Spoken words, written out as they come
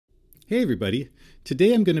Hey everybody,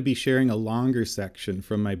 today I'm going to be sharing a longer section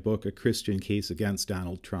from my book, A Christian Case Against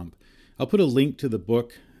Donald Trump. I'll put a link to the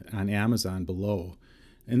book on Amazon below.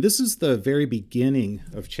 And this is the very beginning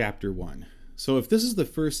of chapter 1. So if this is the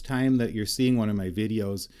first time that you're seeing one of my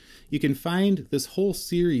videos, you can find this whole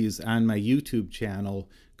series on my YouTube channel,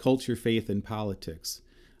 Culture, Faith, and Politics.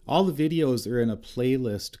 All the videos are in a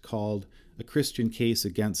playlist called A Christian Case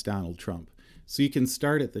Against Donald Trump. So you can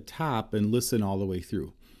start at the top and listen all the way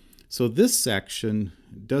through. So this section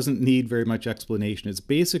doesn't need very much explanation. It's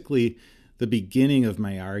basically the beginning of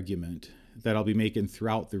my argument that I'll be making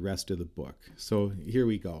throughout the rest of the book. So here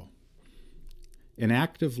we go. An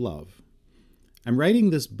act of love. I'm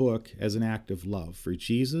writing this book as an act of love for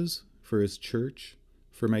Jesus, for his church,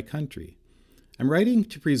 for my country. I'm writing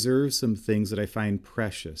to preserve some things that I find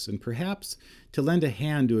precious and perhaps to lend a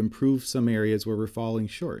hand to improve some areas where we're falling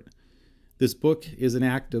short. This book is an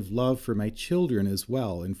act of love for my children as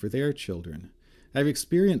well and for their children. I've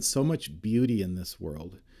experienced so much beauty in this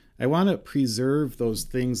world. I want to preserve those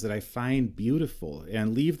things that I find beautiful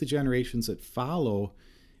and leave the generations that follow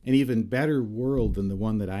an even better world than the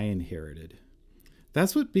one that I inherited.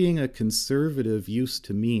 That's what being a conservative used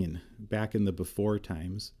to mean back in the before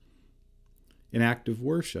times. An act of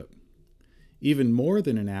worship. Even more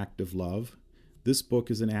than an act of love, this book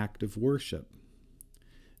is an act of worship.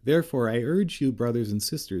 Therefore, I urge you, brothers and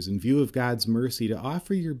sisters, in view of God's mercy, to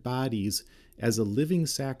offer your bodies as a living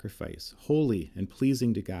sacrifice, holy and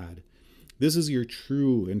pleasing to God. This is your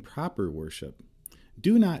true and proper worship.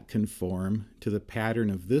 Do not conform to the pattern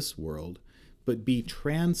of this world, but be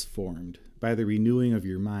transformed by the renewing of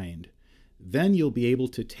your mind. Then you'll be able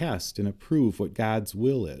to test and approve what God's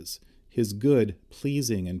will is, his good,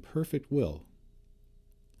 pleasing, and perfect will.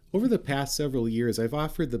 Over the past several years, I've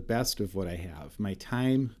offered the best of what I have, my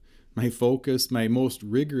time, my focus, my most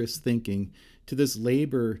rigorous thinking, to this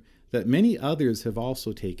labor that many others have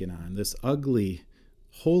also taken on, this ugly,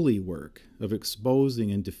 holy work of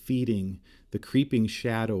exposing and defeating the creeping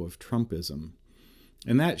shadow of Trumpism.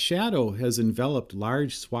 And that shadow has enveloped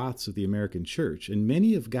large swaths of the American church, and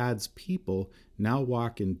many of God's people now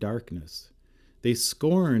walk in darkness. They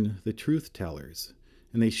scorn the truth tellers,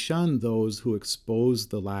 and they shun those who expose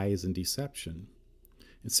the lies and deception.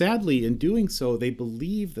 And sadly, in doing so, they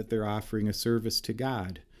believe that they're offering a service to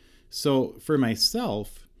God. So for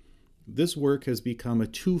myself, this work has become a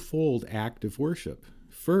twofold act of worship.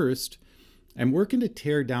 First, I'm working to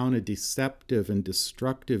tear down a deceptive and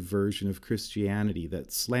destructive version of Christianity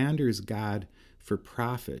that slanders God for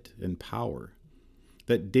profit and power,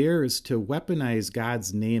 that dares to weaponize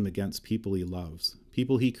God's name against people he loves,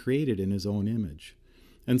 people he created in his own image.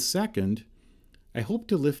 And second, I hope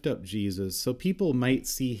to lift up Jesus so people might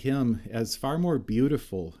see him as far more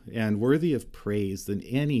beautiful and worthy of praise than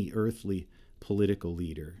any earthly political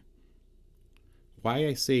leader. Why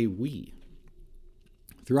I say we.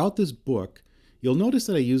 Throughout this book, you'll notice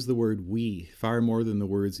that I use the word we far more than the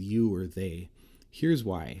words you or they. Here's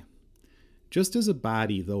why. Just as a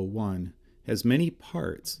body, though one, has many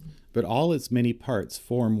parts, but all its many parts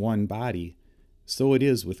form one body, so it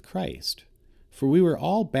is with Christ. For we were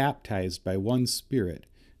all baptized by one Spirit,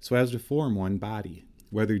 so as to form one body,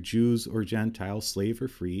 whether Jews or Gentiles, slave or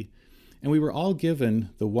free, and we were all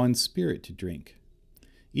given the one Spirit to drink.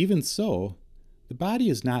 Even so, the body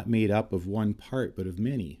is not made up of one part, but of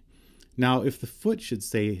many. Now, if the foot should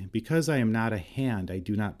say, because I am not a hand, I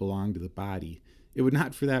do not belong to the body, it would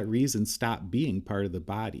not for that reason stop being part of the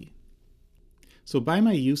body. So by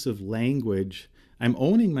my use of language, I'm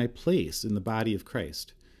owning my place in the body of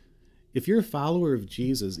Christ. If you're a follower of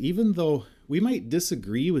Jesus, even though we might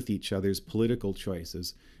disagree with each other's political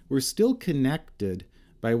choices, we're still connected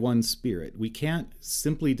by one Spirit. We can't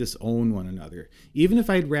simply disown one another. Even if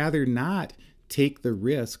I'd rather not take the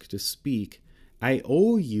risk to speak, I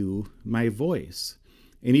owe you my voice.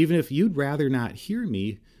 And even if you'd rather not hear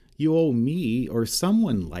me, you owe me or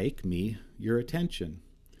someone like me your attention.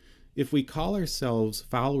 If we call ourselves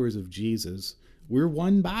followers of Jesus, we're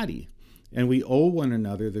one body. And we owe one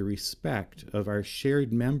another the respect of our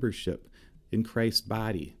shared membership in Christ's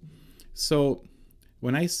body. So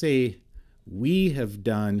when I say we have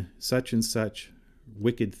done such and such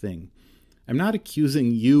wicked thing, I'm not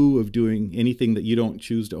accusing you of doing anything that you don't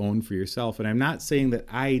choose to own for yourself. And I'm not saying that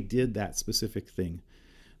I did that specific thing.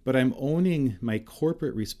 But I'm owning my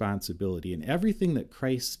corporate responsibility in everything that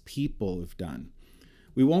Christ's people have done.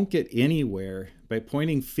 We won't get anywhere by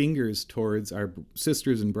pointing fingers towards our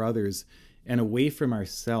sisters and brothers and away from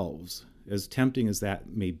ourselves, as tempting as that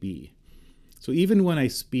may be. So even when I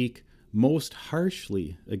speak most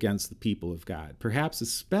harshly against the people of God, perhaps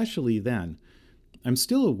especially then, I'm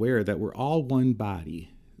still aware that we're all one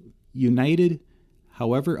body, united,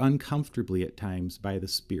 however uncomfortably at times, by the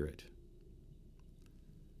Spirit.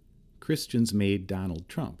 Christians made Donald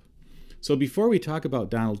Trump. So before we talk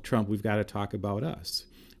about Donald Trump, we've got to talk about us.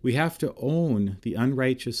 We have to own the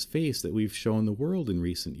unrighteous face that we've shown the world in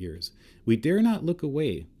recent years. We dare not look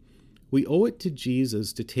away. We owe it to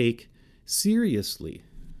Jesus to take seriously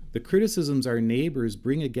the criticisms our neighbors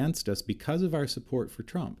bring against us because of our support for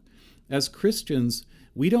Trump. As Christians,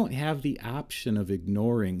 we don't have the option of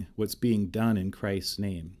ignoring what's being done in Christ's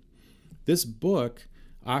name. This book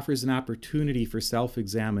offers an opportunity for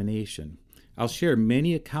self-examination. I'll share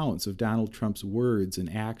many accounts of Donald Trump's words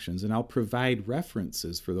and actions, and I'll provide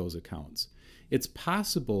references for those accounts. It's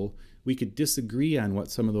possible we could disagree on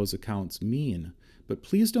what some of those accounts mean, but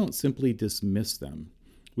please don't simply dismiss them.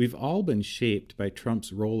 We've all been shaped by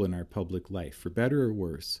Trump's role in our public life, for better or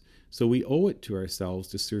worse, so we owe it to ourselves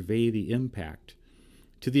to survey the impact.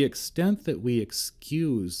 To the extent that we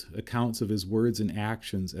excuse accounts of his words and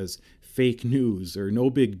actions as fake news or no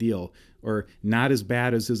big deal or not as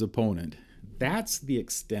bad as his opponent, that's the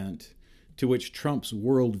extent to which Trump's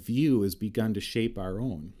worldview has begun to shape our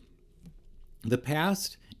own. The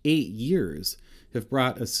past 8 years have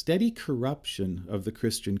brought a steady corruption of the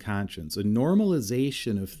Christian conscience, a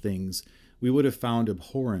normalization of things we would have found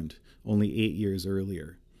abhorrent only 8 years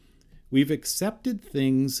earlier. We've accepted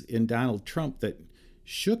things in Donald Trump that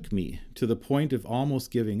shook me to the point of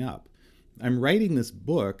almost giving up. I'm writing this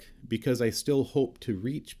book because I still hope to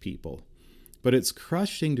reach people. But it's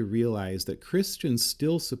crushing to realize that Christians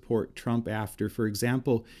still support Trump after, for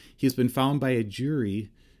example, he's been found by a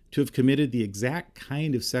jury to have committed the exact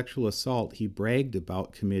kind of sexual assault he bragged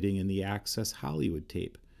about committing in the Access Hollywood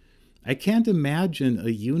tape. I can't imagine a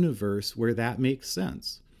universe where that makes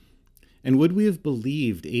sense. And would we have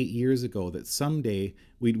believed 8 years ago that someday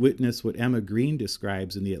we'd witness what Emma Green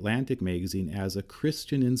describes in The Atlantic magazine as a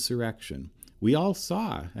Christian insurrection? We all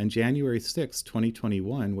saw on January 6,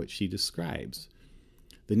 2021, what she describes.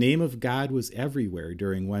 The name of God was everywhere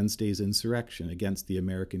during Wednesday's insurrection against the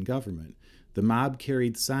American government. The mob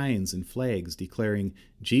carried signs and flags declaring,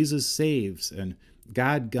 "Jesus saves," and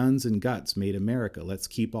 "God, guns, and guts made America. Let's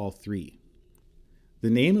keep all three."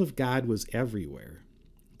 The name of God was everywhere.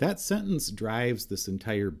 That sentence drives this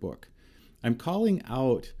entire book. I'm calling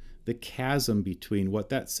out the chasm between what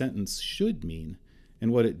that sentence should mean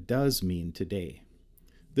and what it does mean today.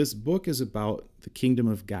 This book is about the kingdom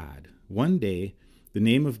of God. One day, the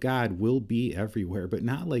name of God will be everywhere, but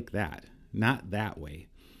not like that, not that way.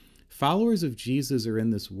 Followers of Jesus are in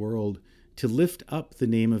this world to lift up the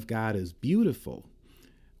name of God as beautiful.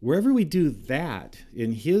 Wherever we do that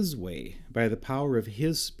in His way, by the power of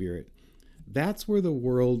His Spirit, that's where the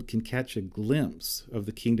world can catch a glimpse of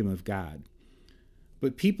the kingdom of God.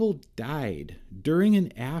 But people died during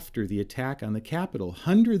and after the attack on the Capitol.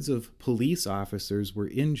 Hundreds of police officers were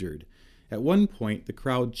injured. At one point, the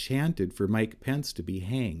crowd chanted for Mike Pence to be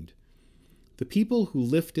hanged. The people who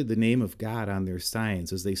lifted the name of God on their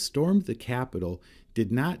signs as they stormed the Capitol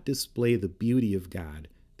did not display the beauty of God.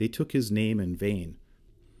 They took His name in vain.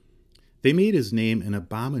 They made His name an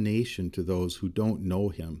abomination to those who don't know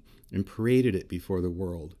Him and paraded it before the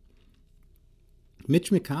world.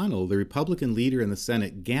 Mitch McConnell, the Republican leader in the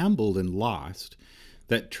Senate, gambled and lost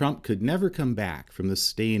that Trump could never come back from the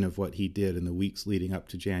stain of what he did in the weeks leading up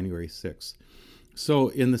to January 6th. So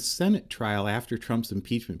in the Senate trial after Trump's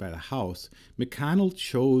impeachment by the House, McConnell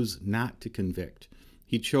chose not to convict.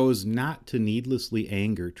 He chose not to needlessly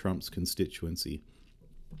anger Trump's constituency.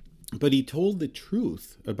 But he told the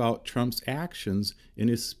truth about Trump's actions in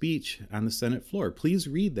his speech on the Senate floor. Please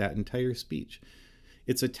read that entire speech.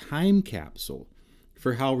 It's a time capsule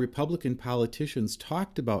for how Republican politicians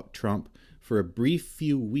talked about Trump for a brief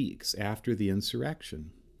few weeks after the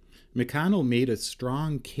insurrection. McConnell made a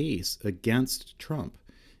strong case against Trump.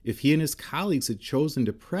 If he and his colleagues had chosen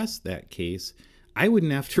to press that case, I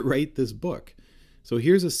wouldn't have to write this book. So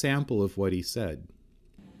here's a sample of what he said.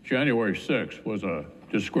 January 6th was a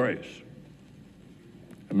disgrace.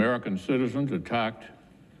 American citizens attacked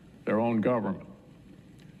their own government.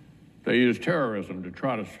 They used terrorism to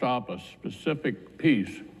try to stop a specific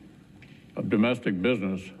piece of domestic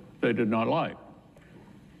business they did not like.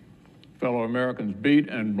 Fellow Americans beat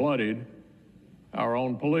and bloodied our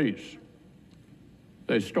own police.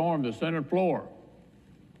 They stormed the Senate floor.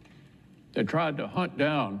 They tried to hunt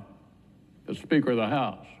down the Speaker of the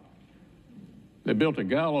House. They built a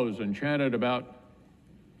gallows and chanted about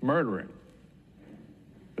murdering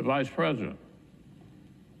the Vice President.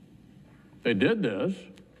 They did this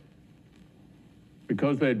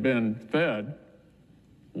because they'd been fed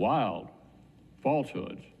wild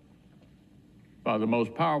falsehoods by the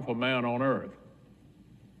most powerful man on earth.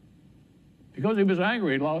 because he was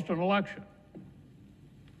angry he lost an election.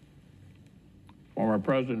 Former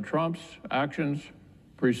President Trump's actions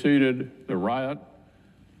preceded the riot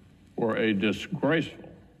were a disgraceful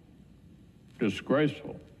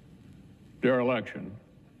dereliction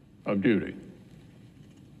of duty.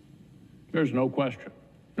 There's no question,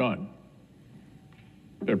 none,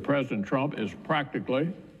 that President Trump is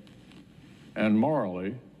practically and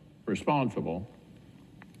morally responsible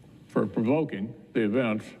for provoking the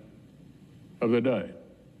events of the day.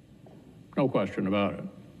 No question about it.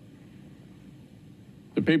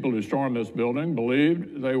 The people who stormed this building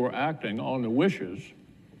believed they were acting on the wishes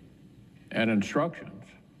and instructions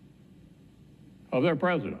of their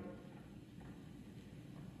president.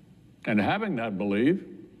 And having that belief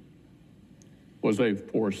was a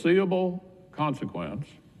foreseeable consequence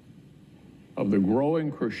of the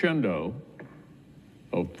growing crescendo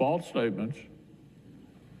of false statements,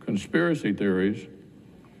 conspiracy theories,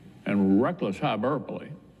 and reckless hyperbole,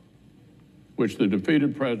 which the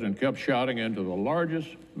defeated president kept shouting into the largest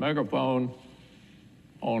megaphone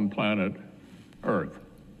on planet Earth.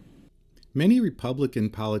 Many Republican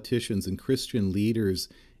politicians and Christian leaders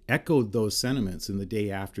echoed those sentiments in the day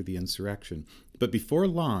after the insurrection. But before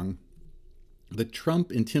long, the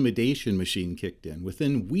Trump intimidation machine kicked in.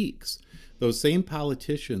 Within weeks, those same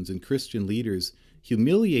politicians and Christian leaders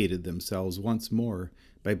humiliated themselves once more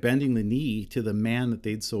by bending the knee to the man that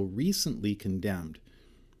they'd so recently condemned.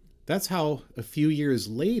 That's how a few years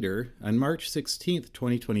later, on March 16th,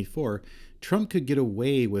 2024, Trump could get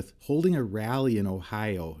away with holding a rally in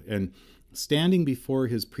Ohio and standing before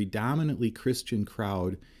his predominantly Christian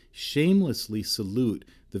crowd, shamelessly salute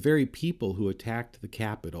the very people who attacked the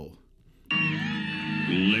Capitol.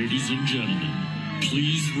 Ladies and gentlemen,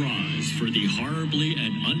 please rise for the horribly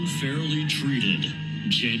and unfairly treated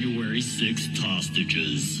January 6th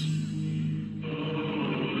hostages.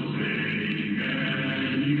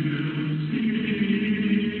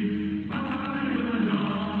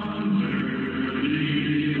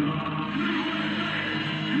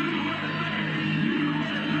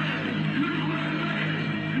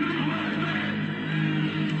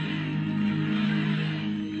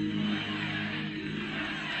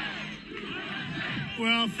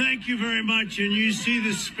 Well, thank you very much. And you see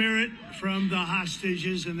the spirit from the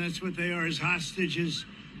hostages, and that's what they are, as hostages.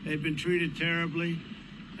 They've been treated terribly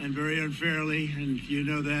and very unfairly, and you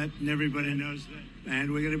know that, and everybody knows that.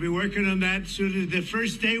 And we're going to be working on that soon. The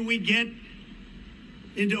first day we get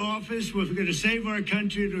into office, we're going to save our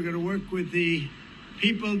country, and we're going to work with the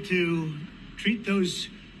people to treat those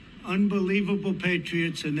unbelievable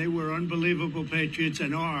patriots, and they were unbelievable patriots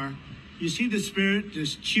and are. You see the spirit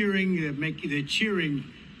just cheering, they're cheering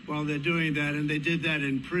while they're doing that, and they did that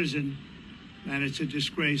in prison, and it's a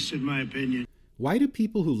disgrace in my opinion. Why do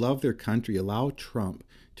people who love their country allow Trump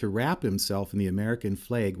to wrap himself in the American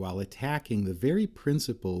flag while attacking the very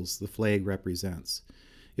principles the flag represents?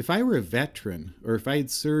 If I were a veteran, or if I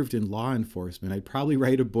had served in law enforcement, I'd probably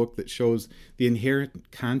write a book that shows the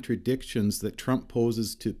inherent contradictions that Trump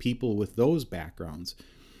poses to people with those backgrounds.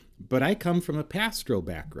 But I come from a pastoral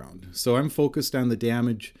background, so I'm focused on the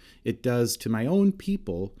damage it does to my own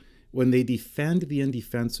people when they defend the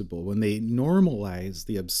indefensible, when they normalize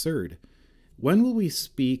the absurd. When will we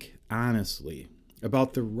speak honestly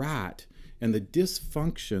about the rot and the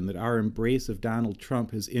dysfunction that our embrace of Donald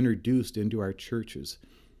Trump has introduced into our churches?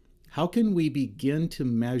 How can we begin to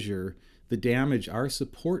measure the damage our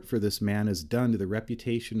support for this man has done to the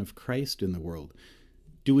reputation of Christ in the world?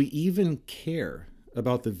 Do we even care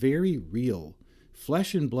about the very real,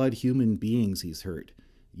 flesh and blood human beings he's hurt,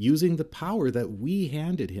 using the power that we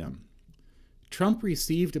handed him? Trump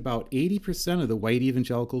received about 80% of the white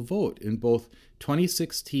evangelical vote in both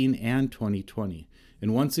 2016 and 2020.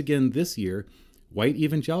 And once again this year, white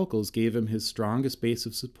evangelicals gave him his strongest base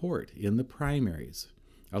of support in the primaries.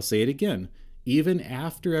 I'll say it again, even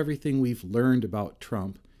after everything we've learned about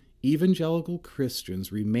Trump, evangelical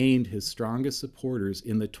Christians remained his strongest supporters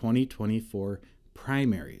in the 2024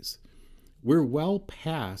 primaries. We're well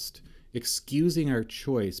past excusing our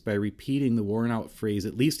choice by repeating the worn-out phrase,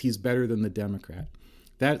 "At least he's better than the Democrat."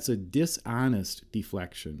 That's a dishonest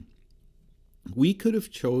deflection. We could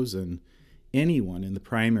have chosen anyone in the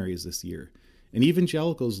primaries this year, and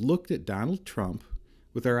evangelicals looked at Donald Trump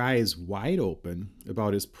with our eyes wide open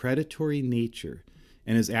about his predatory nature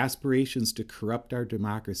and his aspirations to corrupt our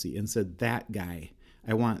democracy and said, "That guy,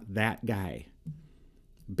 I want that guy."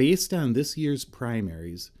 Based on this year's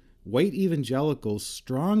primaries, white evangelicals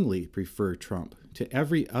strongly prefer Trump to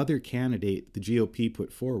every other candidate the GOP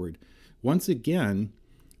put forward. Once again,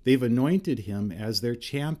 they've anointed him as their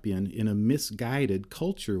champion in a misguided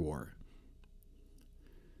culture war.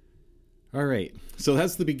 All right, so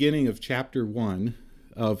that's the beginning of chapter 1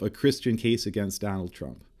 of A Christian Case Against Donald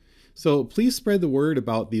Trump. So please spread the word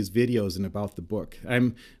about these videos and about the book.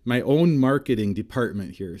 I'm my own marketing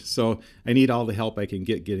department here, so I need all the help I can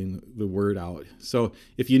get getting the word out. So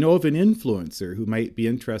if you know of an influencer who might be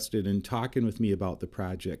interested in talking with me about the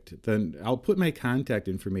project, then I'll put my contact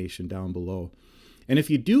information down below. And if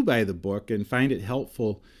you do buy the book and find it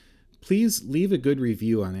helpful, please leave a good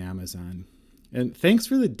review on Amazon. And thanks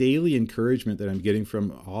for the daily encouragement that I'm getting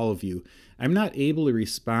from all of you. I'm not able to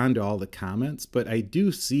respond to all the comments, but I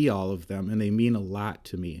do see all of them, and they mean a lot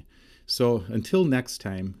to me. So until next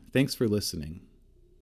time, thanks for listening.